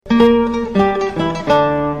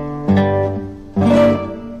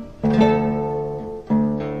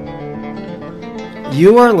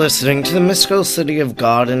You are listening to the Mystical City of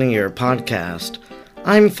God in a Year podcast.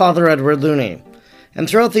 I'm Father Edward Looney, and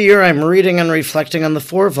throughout the year I'm reading and reflecting on the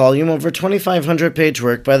 4-volume, over 2,500-page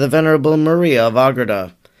work by the Venerable Maria of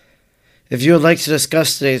Agreda. If you would like to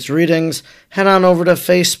discuss today's readings, head on over to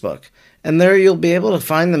Facebook, and there you'll be able to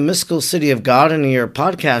find the Mystical City of God in a Year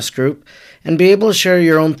podcast group and be able to share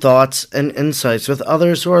your own thoughts and insights with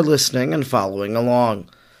others who are listening and following along.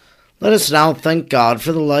 Let us now thank God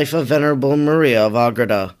for the life of Venerable Maria of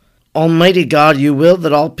Agreda. Almighty God, you will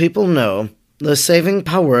that all people know the saving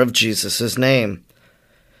power of Jesus' name.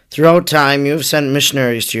 Throughout time you have sent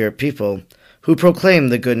missionaries to your people who proclaim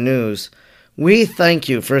the good news. We thank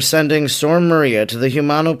you for sending Sor Maria to the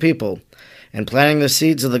Humano people and planting the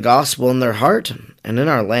seeds of the gospel in their heart and in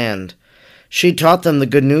our land. She taught them the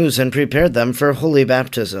good news and prepared them for holy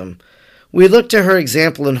baptism. We look to her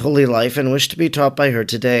example in holy life and wish to be taught by her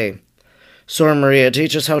today. Sor Maria,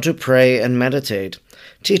 teach us how to pray and meditate.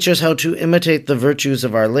 Teach us how to imitate the virtues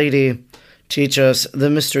of Our Lady. Teach us the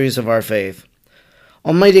mysteries of our faith.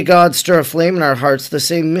 Almighty God, stir aflame in our hearts the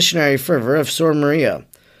same missionary fervor of Sor Maria,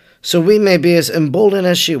 so we may be as emboldened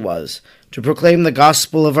as she was to proclaim the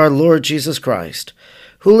gospel of our Lord Jesus Christ,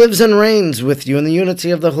 who lives and reigns with you in the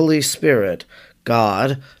unity of the Holy Spirit,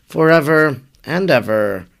 God, forever and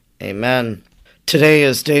ever. Amen. Today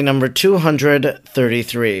is day number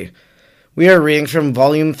 233. We are reading from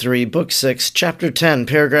Volume 3, Book 6, Chapter 10,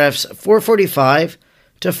 paragraphs 445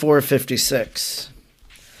 to 456.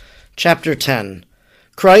 Chapter 10.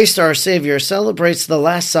 Christ, our Savior, celebrates the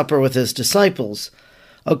Last Supper with his disciples,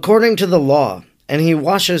 according to the law, and he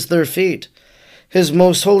washes their feet. His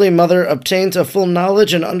most holy mother obtains a full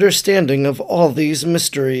knowledge and understanding of all these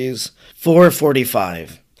mysteries.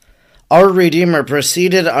 445. Our Redeemer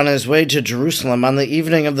proceeded on his way to Jerusalem on the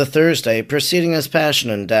evening of the Thursday preceding his passion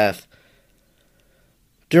and death.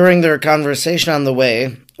 During their conversation on the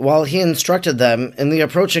way, while he instructed them in the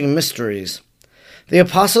approaching mysteries, the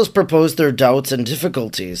apostles proposed their doubts and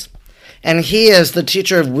difficulties, and he, as the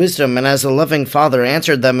teacher of wisdom and as a loving father,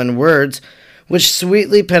 answered them in words which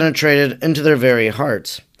sweetly penetrated into their very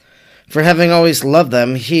hearts. For having always loved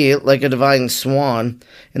them, he, like a divine swan,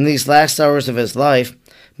 in these last hours of his life,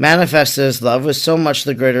 manifested his love with so much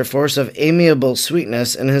the greater force of amiable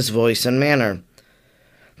sweetness in his voice and manner.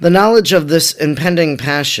 The knowledge of this impending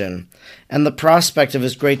passion and the prospect of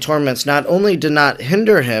his great torments not only did not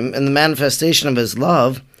hinder him in the manifestation of his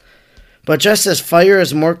love, but just as fire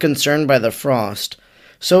is more concerned by the frost,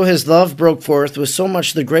 so his love broke forth with so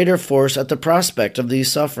much the greater force at the prospect of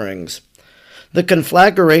these sufferings. The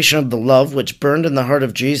conflagration of the love which burned in the heart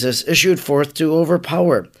of Jesus issued forth to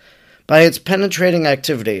overpower, by its penetrating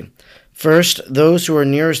activity, first those who were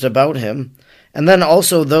nearest about him, and then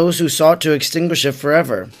also those who sought to extinguish it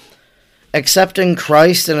forever. Excepting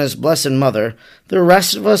Christ and his Blessed Mother, the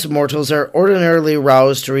rest of us mortals are ordinarily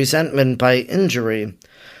roused to resentment by injury,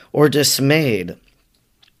 or dismayed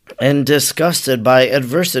and disgusted by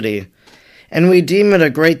adversity, and we deem it a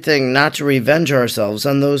great thing not to revenge ourselves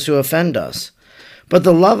on those who offend us. But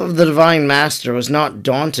the love of the Divine Master was not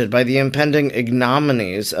daunted by the impending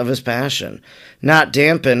ignominies of his passion, not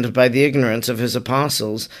dampened by the ignorance of his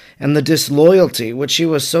apostles, and the disloyalty which he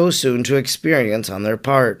was so soon to experience on their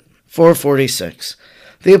part. 446.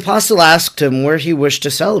 The apostle asked him where he wished to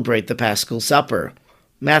celebrate the Paschal Supper.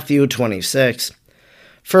 Matthew 26.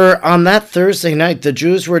 For on that Thursday night the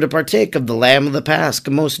Jews were to partake of the Lamb of the Pasch, a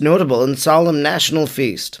most notable and solemn national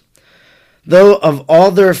feast. Though of all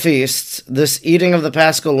their feasts, this eating of the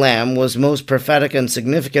Paschal Lamb was most prophetic and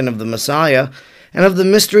significant of the Messiah, and of the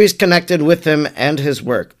mysteries connected with him and his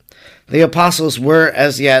work, the apostles were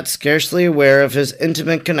as yet scarcely aware of his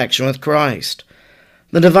intimate connection with Christ.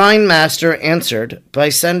 The Divine Master answered by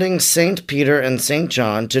sending St. Peter and St.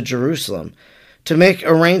 John to Jerusalem to make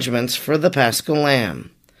arrangements for the Paschal Lamb.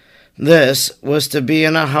 This was to be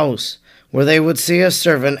in a house where they would see a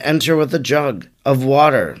servant enter with a jug of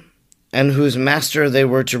water, and whose master they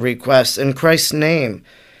were to request in Christ's name,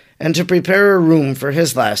 and to prepare a room for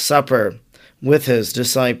his Last Supper with his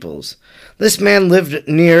disciples. This man lived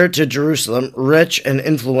near to Jerusalem, rich and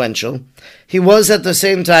influential. He was at the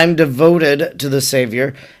same time devoted to the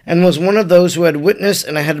Savior, and was one of those who had witnessed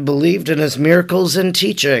and had believed in his miracles and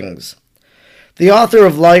teachings. The author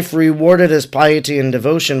of life rewarded his piety and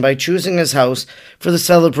devotion by choosing his house for the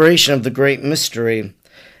celebration of the great mystery,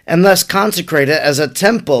 and thus consecrate it as a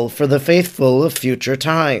temple for the faithful of future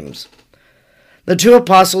times. The two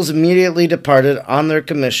apostles immediately departed on their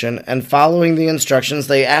commission, and following the instructions,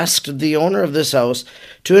 they asked the owner of this house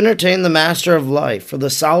to entertain the Master of Life for the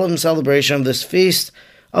solemn celebration of this feast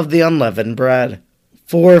of the unleavened bread.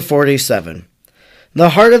 447.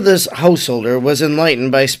 The heart of this householder was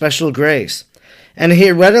enlightened by special grace, and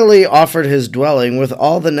he readily offered his dwelling with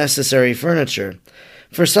all the necessary furniture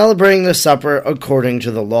for celebrating the supper according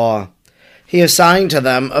to the law. He assigned to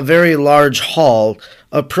them a very large hall,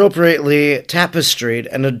 appropriately tapestried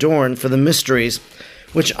and adorned for the mysteries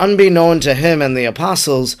which, unbeknown to him and the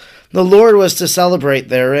apostles, the Lord was to celebrate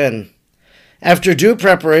therein. After due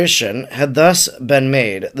preparation had thus been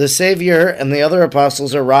made, the Savior and the other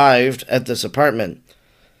apostles arrived at this apartment.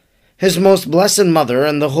 His most blessed mother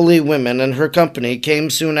and the holy women in her company came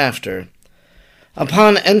soon after.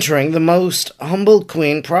 Upon entering, the most humble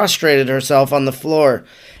queen prostrated herself on the floor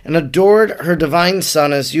and adored her divine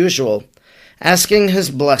Son as usual, asking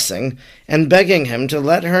his blessing and begging him to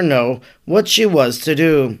let her know what she was to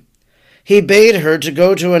do. He bade her to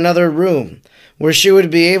go to another room, where she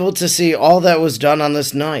would be able to see all that was done on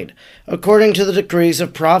this night, according to the decrees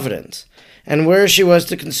of Providence, and where she was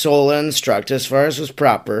to console and instruct, as far as was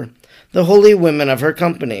proper, the holy women of her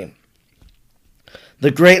company.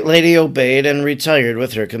 The great lady obeyed and retired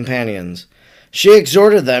with her companions. She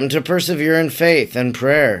exhorted them to persevere in faith and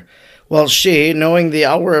prayer, while she, knowing the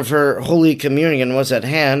hour of her Holy Communion was at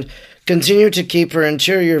hand, continued to keep her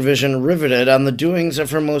interior vision riveted on the doings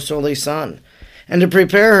of her most holy Son, and to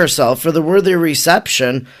prepare herself for the worthy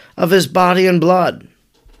reception of his body and blood.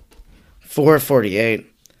 448.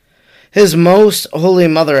 His most holy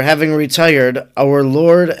mother having retired, our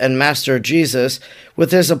Lord and Master Jesus,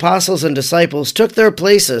 with his apostles and disciples, took their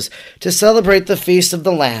places to celebrate the feast of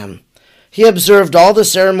the Lamb. He observed all the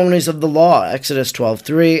ceremonies of the law, Exodus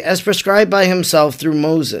 12:3, as prescribed by himself through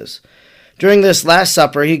Moses. During this Last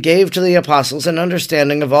Supper he gave to the apostles an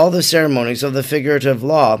understanding of all the ceremonies of the figurative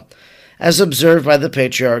law, as observed by the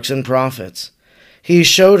patriarchs and prophets. He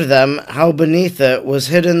showed them how beneath it was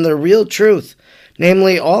hidden the real truth,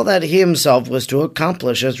 namely all that he himself was to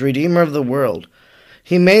accomplish as Redeemer of the world.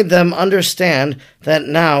 He made them understand that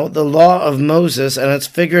now the law of Moses and its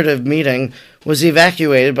figurative meaning was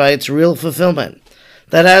evacuated by its real fulfillment,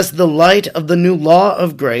 that as the light of the new law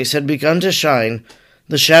of grace had begun to shine,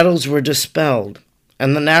 the shadows were dispelled,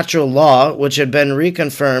 and the natural law, which had been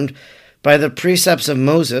reconfirmed by the precepts of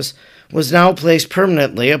Moses, was now placed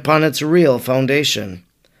permanently upon its real foundation.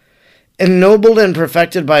 Ennobled and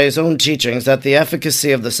perfected by his own teachings that the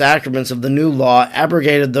efficacy of the sacraments of the new law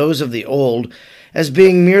abrogated those of the old as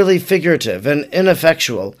being merely figurative and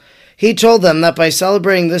ineffectual, he told them that by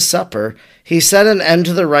celebrating this supper he set an end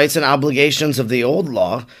to the rights and obligations of the old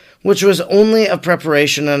law, which was only a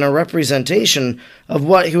preparation and a representation of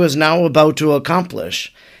what he was now about to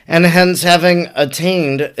accomplish, and hence, having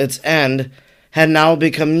attained its end, had now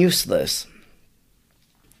become useless.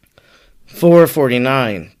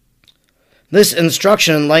 449. This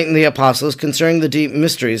instruction enlightened the apostles concerning the deep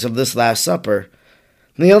mysteries of this Last Supper.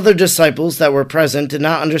 The other disciples that were present did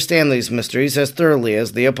not understand these mysteries as thoroughly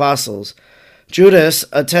as the apostles. Judas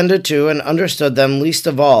attended to and understood them least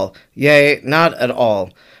of all, yea, not at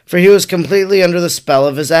all, for he was completely under the spell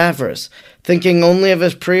of his avarice, thinking only of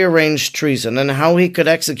his prearranged treason and how he could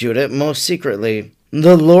execute it most secretly.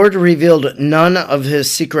 The Lord revealed none of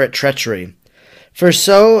his secret treachery, for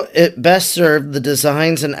so it best served the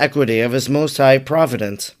designs and equity of his most high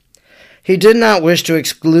providence. He did not wish to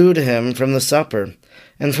exclude him from the supper,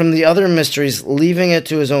 and from the other mysteries, leaving it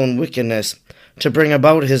to his own wickedness to bring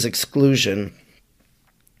about his exclusion.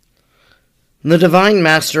 The divine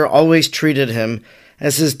Master always treated him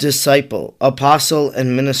as his disciple, apostle,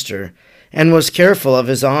 and minister, and was careful of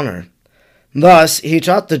his honor. Thus, he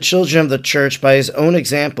taught the children of the church by his own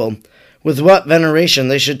example with what veneration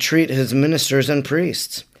they should treat his ministers and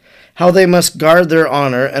priests, how they must guard their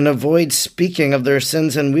honor and avoid speaking of their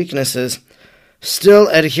sins and weaknesses, still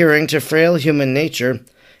adhering to frail human nature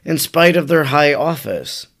in spite of their high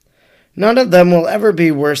office. None of them will ever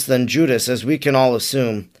be worse than Judas, as we can all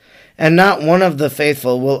assume, and not one of the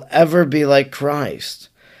faithful will ever be like Christ,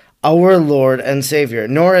 our Lord and Savior,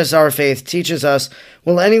 nor, as our faith teaches us,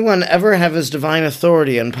 will anyone ever have his divine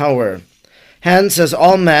authority and power. Hence, as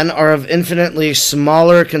all men are of infinitely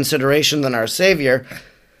smaller consideration than our Savior,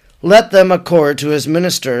 let them accord to his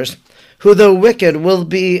ministers, who, though wicked, will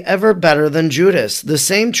be ever better than Judas, the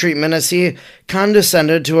same treatment as he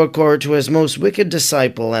condescended to accord to his most wicked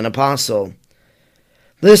disciple and apostle.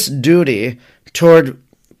 This duty toward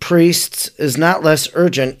priests is not less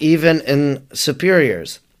urgent even in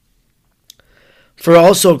superiors. For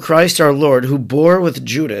also Christ our Lord, who bore with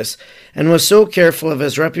Judas and was so careful of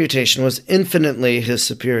his reputation, was infinitely his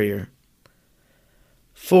superior.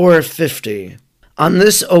 450. On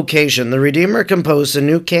this occasion the Redeemer composed a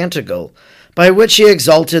new canticle, by which he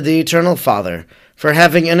exalted the Eternal Father, for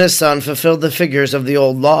having in his Son fulfilled the figures of the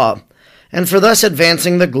old law, and for thus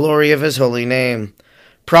advancing the glory of his holy name.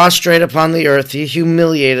 Prostrate upon the earth, he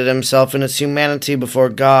humiliated himself in his humanity before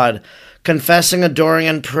God, confessing, adoring,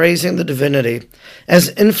 and praising the divinity as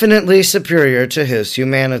infinitely superior to his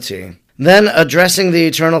humanity. Then, addressing the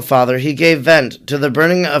Eternal Father, he gave vent to the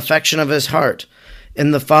burning affection of his heart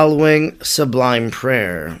in the following sublime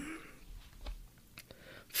prayer.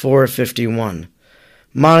 451.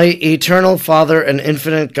 My eternal Father and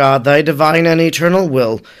infinite God, thy divine and eternal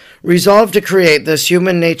will, resolve to create this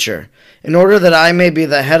human nature, in order that I may be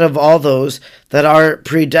the head of all those that are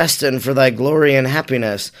predestined for thy glory and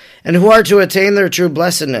happiness, and who are to attain their true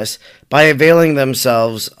blessedness by availing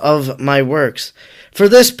themselves of my works. For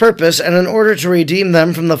this purpose, and in order to redeem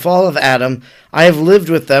them from the fall of Adam, I have lived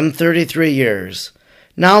with them 33 years.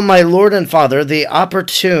 Now, my Lord and Father, the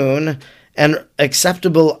opportune and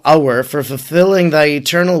acceptable hour for fulfilling thy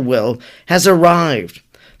eternal will has arrived.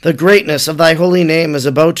 The greatness of thy holy name is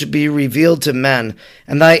about to be revealed to men,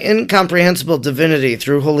 and thy incomprehensible divinity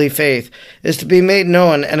through holy faith is to be made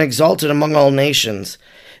known and exalted among all nations.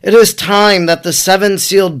 It is time that the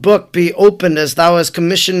seven-sealed book be opened as thou hast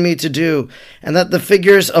commissioned me to do, and that the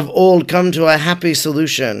figures of old come to a happy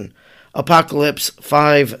solution. Apocalypse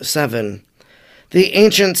 5:7. The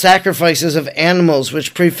ancient sacrifices of animals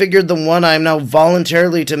which prefigured the one I am now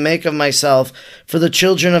voluntarily to make of myself for the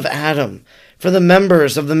children of Adam, for the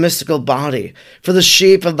members of the mystical body, for the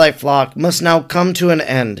sheep of thy flock, must now come to an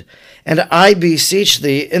end. And I beseech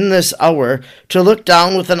thee in this hour to look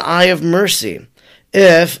down with an eye of mercy.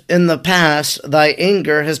 If, in the past, thy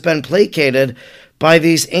anger has been placated by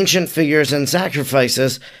these ancient figures and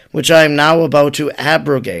sacrifices, which I am now about to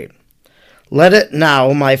abrogate, let it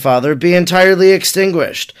now, my Father, be entirely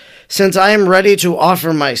extinguished, since I am ready to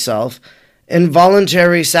offer myself in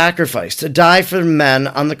voluntary sacrifice, to die for men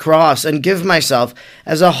on the cross, and give myself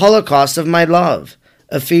as a holocaust of my love.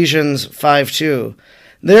 Ephesians 5:2.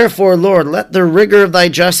 Therefore, Lord, let the rigor of thy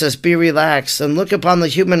justice be relaxed, and look upon the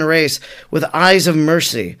human race with eyes of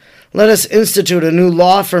mercy. Let us institute a new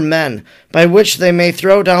law for men, by which they may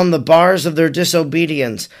throw down the bars of their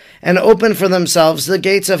disobedience, and open for themselves the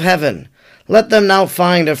gates of heaven. Let them now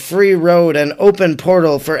find a free road and open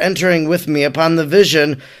portal for entering with me upon the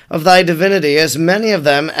vision of thy divinity, as many of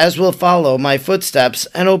them as will follow my footsteps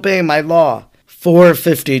and obey my law.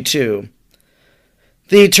 452.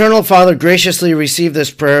 The Eternal Father graciously received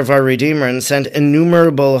this prayer of our Redeemer and sent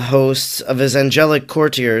innumerable hosts of his angelic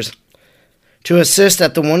courtiers to assist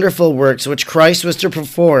at the wonderful works which Christ was to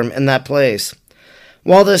perform in that place.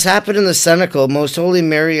 While this happened in the cenacle, Most Holy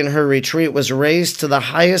Mary in her retreat was raised to the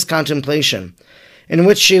highest contemplation, in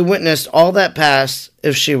which she witnessed all that passed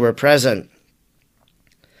if she were present.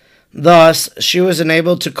 Thus, she was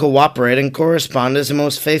enabled to cooperate and correspond as a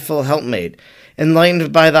most faithful helpmate,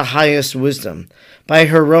 enlightened by the highest wisdom. By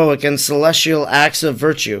heroic and celestial acts of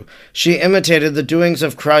virtue, she imitated the doings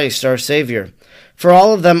of Christ our Savior. For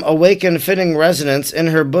all of them awakened fitting resonance in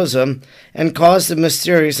her bosom, and caused the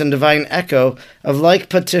mysterious and divine echo of like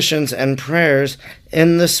petitions and prayers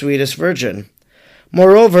in the sweetest Virgin.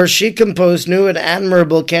 Moreover, she composed new and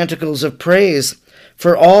admirable canticles of praise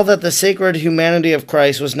for all that the sacred humanity of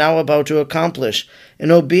Christ was now about to accomplish,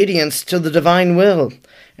 in obedience to the divine will,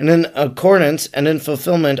 and in accordance and in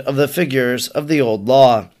fulfillment of the figures of the old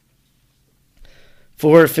law.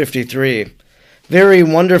 453. Very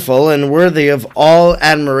wonderful and worthy of all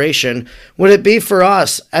admiration would it be for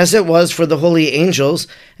us, as it was for the holy angels,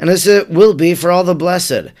 and as it will be for all the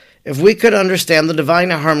blessed, if we could understand the divine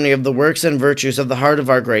harmony of the works and virtues of the heart of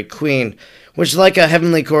our great Queen, which like a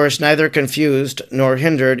heavenly chorus neither confused nor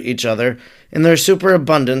hindered each other in their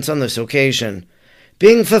superabundance on this occasion.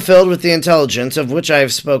 Being fulfilled with the intelligence of which I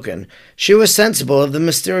have spoken, she was sensible of the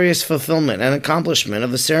mysterious fulfillment and accomplishment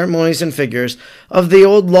of the ceremonies and figures of the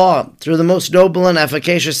old law through the most noble and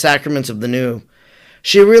efficacious sacraments of the new.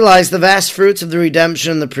 She realized the vast fruits of the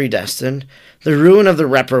redemption of the predestined, the ruin of the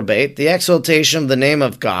reprobate, the exaltation of the name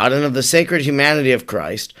of God and of the sacred humanity of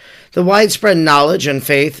Christ, the widespread knowledge and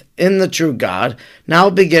faith in the true God, now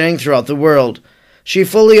beginning throughout the world. She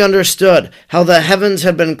fully understood how the heavens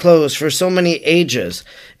had been closed for so many ages,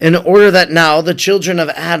 in order that now the children of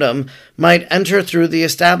Adam might enter through the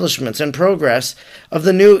establishments and progress of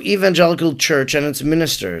the new evangelical church and its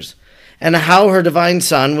ministers, and how her divine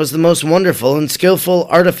Son was the most wonderful and skillful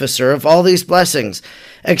artificer of all these blessings,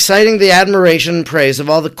 exciting the admiration and praise of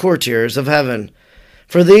all the courtiers of heaven.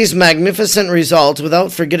 For these magnificent results,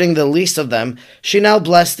 without forgetting the least of them, she now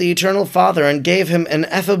blessed the Eternal Father and gave him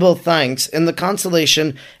ineffable thanks in the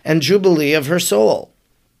consolation and jubilee of her soul.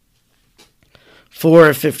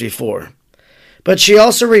 454. But she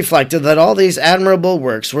also reflected that all these admirable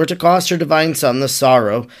works were to cost her divine Son the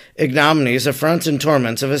sorrow, ignominies, affronts, and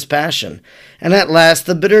torments of his passion, and at last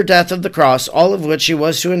the bitter death of the cross, all of which he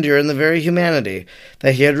was to endure in the very humanity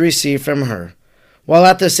that he had received from her. While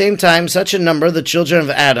at the same time such a number of the children of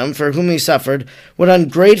Adam, for whom he suffered, would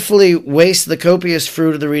ungratefully waste the copious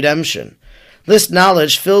fruit of the redemption. This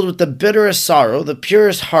knowledge filled with the bitterest sorrow the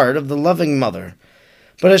purest heart of the loving mother.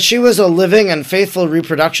 But as she was a living and faithful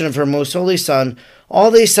reproduction of her most holy Son,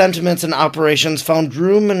 all these sentiments and operations found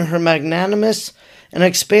room in her magnanimous and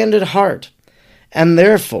expanded heart, and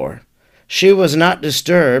therefore she was not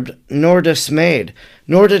disturbed nor dismayed,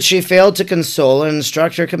 nor did she fail to console and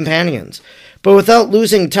instruct her companions. But without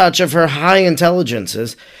losing touch of her high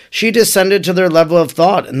intelligences, she descended to their level of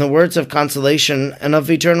thought in the words of consolation and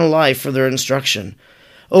of eternal life for their instruction.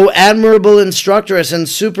 O admirable instructress and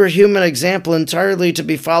superhuman example entirely to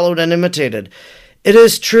be followed and imitated! It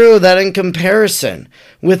is true that in comparison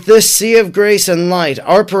with this sea of grace and light,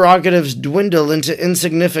 our prerogatives dwindle into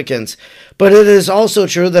insignificance, but it is also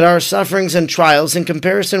true that our sufferings and trials in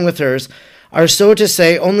comparison with hers are, so to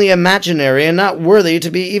say, only imaginary and not worthy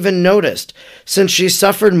to be even noticed, since she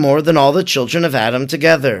suffered more than all the children of Adam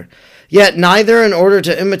together. Yet neither in order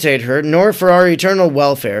to imitate her, nor for our eternal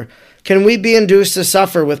welfare, can we be induced to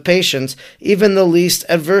suffer with patience even the least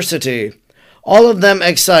adversity. All of them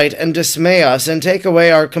excite and dismay us and take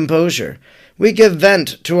away our composure. We give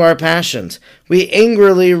vent to our passions. We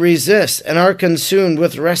angrily resist and are consumed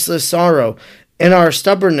with restless sorrow. In our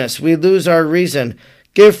stubbornness we lose our reason,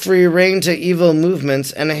 give free rein to evil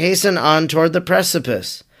movements, and hasten on toward the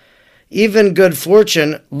precipice. Even good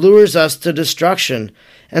fortune lures us to destruction,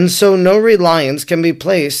 and so no reliance can be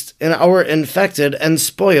placed in our infected and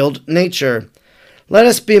spoiled nature. Let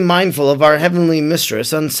us be mindful of our heavenly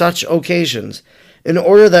mistress on such occasions, in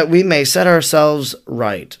order that we may set ourselves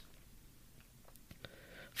right.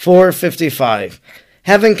 455.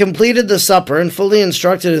 Having completed the supper and fully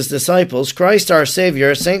instructed his disciples, Christ our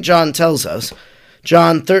Savior, St. John tells us,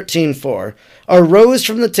 John 13:4, arose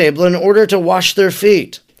from the table in order to wash their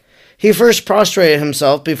feet. He first prostrated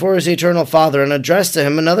himself before his eternal Father and addressed to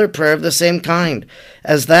him another prayer of the same kind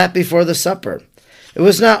as that before the supper. It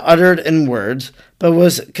was not uttered in words, but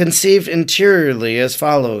was conceived interiorly as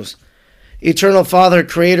follows. Eternal Father,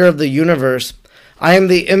 creator of the universe, I am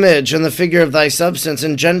the image and the figure of thy substance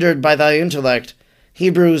engendered by thy intellect.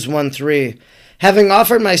 Hebrews 1:3. Having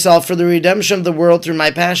offered myself for the redemption of the world through my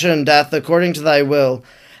passion and death according to thy will,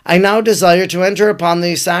 I now desire to enter upon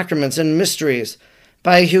these sacraments and mysteries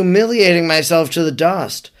by humiliating myself to the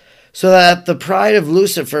dust, so that the pride of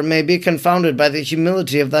Lucifer may be confounded by the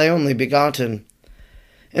humility of thy only begotten.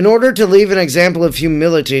 In order to leave an example of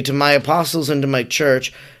humility to my apostles and to my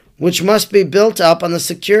church, which must be built up on the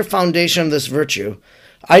secure foundation of this virtue,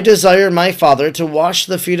 I desire my Father to wash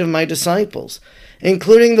the feet of my disciples,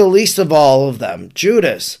 including the least of all of them,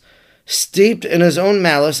 Judas. Steeped in his own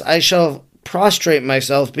malice, I shall prostrate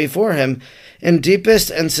myself before him in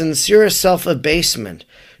deepest and sincerest self-abasement,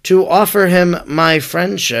 to offer him my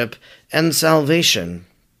friendship and salvation.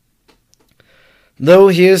 Though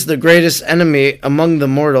he is the greatest enemy among the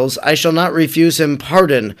mortals, I shall not refuse him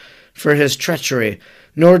pardon for his treachery,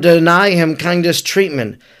 nor deny him kindest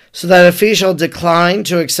treatment, so that if he shall decline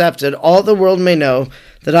to accept it, all the world may know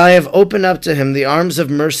that I have opened up to him the arms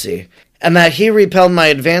of mercy, and that he repelled my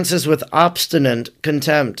advances with obstinate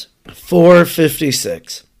contempt.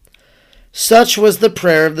 456. Such was the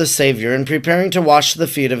prayer of the Savior in preparing to wash the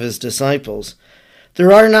feet of his disciples.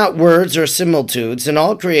 There are not words or similitudes in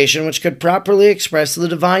all creation which could properly express the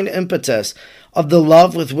divine impetus of the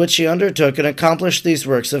love with which he undertook and accomplished these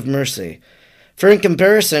works of mercy. For in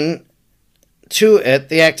comparison to it,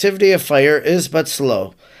 the activity of fire is but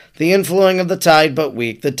slow, the inflowing of the tide but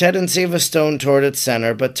weak, the tendency of a stone toward its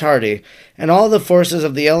center but tardy, and all the forces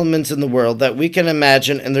of the elements in the world that we can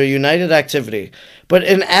imagine in their united activity, but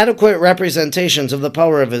inadequate representations of the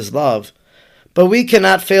power of his love. But we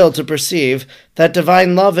cannot fail to perceive that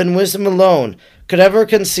divine love and wisdom alone could ever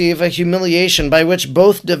conceive a humiliation by which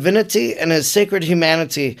both divinity and his sacred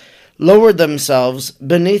humanity lowered themselves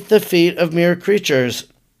beneath the feet of mere creatures,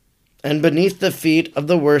 and beneath the feet of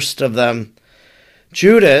the worst of them.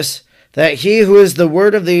 Judas, that he who is the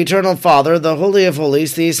Word of the Eternal Father, the Holy of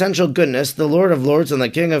Holies, the essential goodness, the Lord of Lords, and the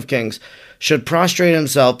King of Kings, should prostrate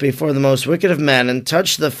himself before the most wicked of men and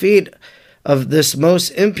touch the feet of this most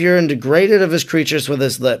impure and degraded of his creatures with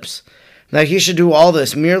his lips, that he should do all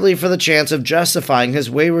this merely for the chance of justifying his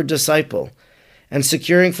wayward disciple and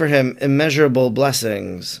securing for him immeasurable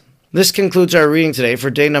blessings. This concludes our reading today for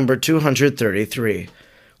day number 233.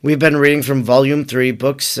 We've been reading from Volume 3,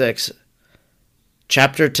 Book 6,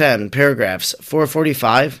 chapter 10, paragraphs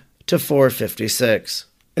 445 to 456.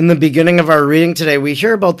 In the beginning of our reading today, we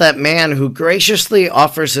hear about that man who graciously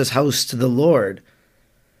offers his house to the Lord.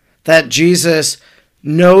 That Jesus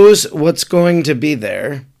knows what's going to be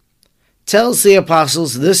there, tells the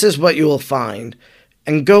apostles, this is what you will find,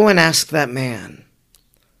 and go and ask that man.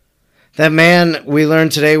 That man, we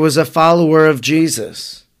learned today, was a follower of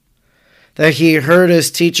Jesus. That he heard his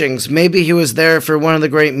teachings. Maybe he was there for one of the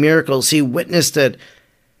great miracles. He witnessed it.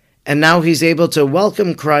 And now he's able to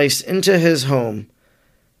welcome Christ into his home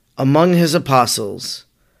among his apostles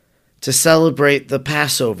to celebrate the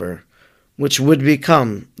Passover, which would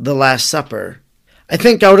become the Last Supper. I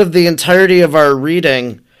think out of the entirety of our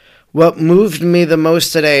reading, what moved me the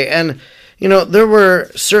most today, and there were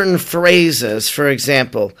certain phrases, for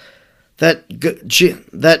example, that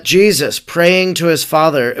Jesus, praying to his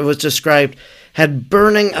Father, it was described, had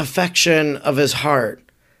burning affection of his heart.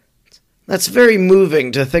 That's very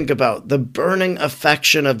moving to think about, the burning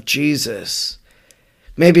affection of Jesus.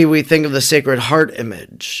 Maybe we think of the Sacred Heart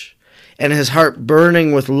image, and his heart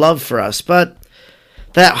burning with love for us, but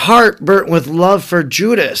that heart burnt with love for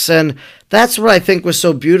Judas, and that's what I think was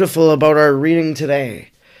so beautiful about our reading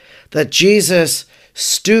today, that Jesus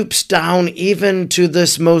stoops down even to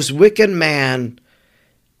this most wicked man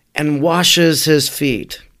and washes his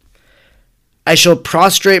feet. I shall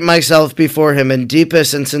prostrate myself before him in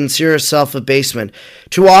deepest and sincerest self-abasement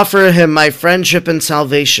to offer him my friendship and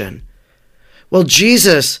salvation. Well,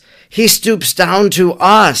 Jesus, he stoops down to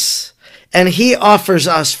us, and he offers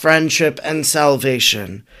us friendship and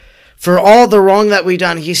salvation. For all the wrong that we've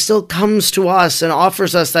done, he still comes to us and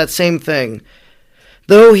offers us that same thing.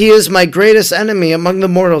 Though he is my greatest enemy among the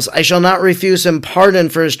mortals, I shall not refuse him pardon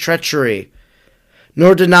for his treachery,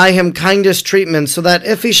 nor deny him kindest treatment, so that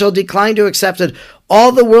if he shall decline to accept it,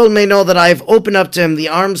 all the world may know that I have opened up to him the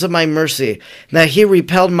arms of my mercy, and that he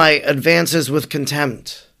repelled my advances with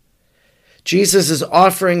contempt. Jesus is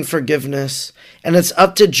offering forgiveness, and it's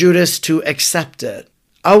up to Judas to accept it.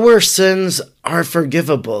 Our sins are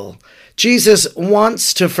forgivable. Jesus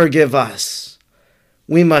wants to forgive us.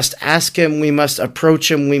 We must ask him, we must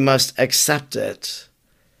approach him, we must accept it.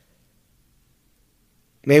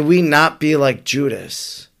 May we not be like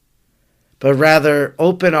Judas, but rather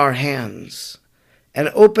open our hands and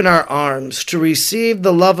open our arms to receive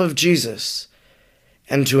the love of Jesus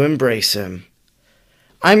and to embrace him.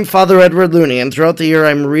 I'm Father Edward Looney, and throughout the year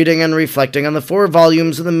I'm reading and reflecting on the 4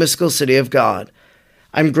 volumes of the Mystical City of God.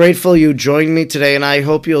 I'm grateful you joined me today, and I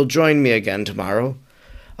hope you'll join me again tomorrow.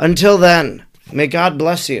 Until then, may God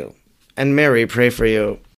bless you, and Mary pray for you.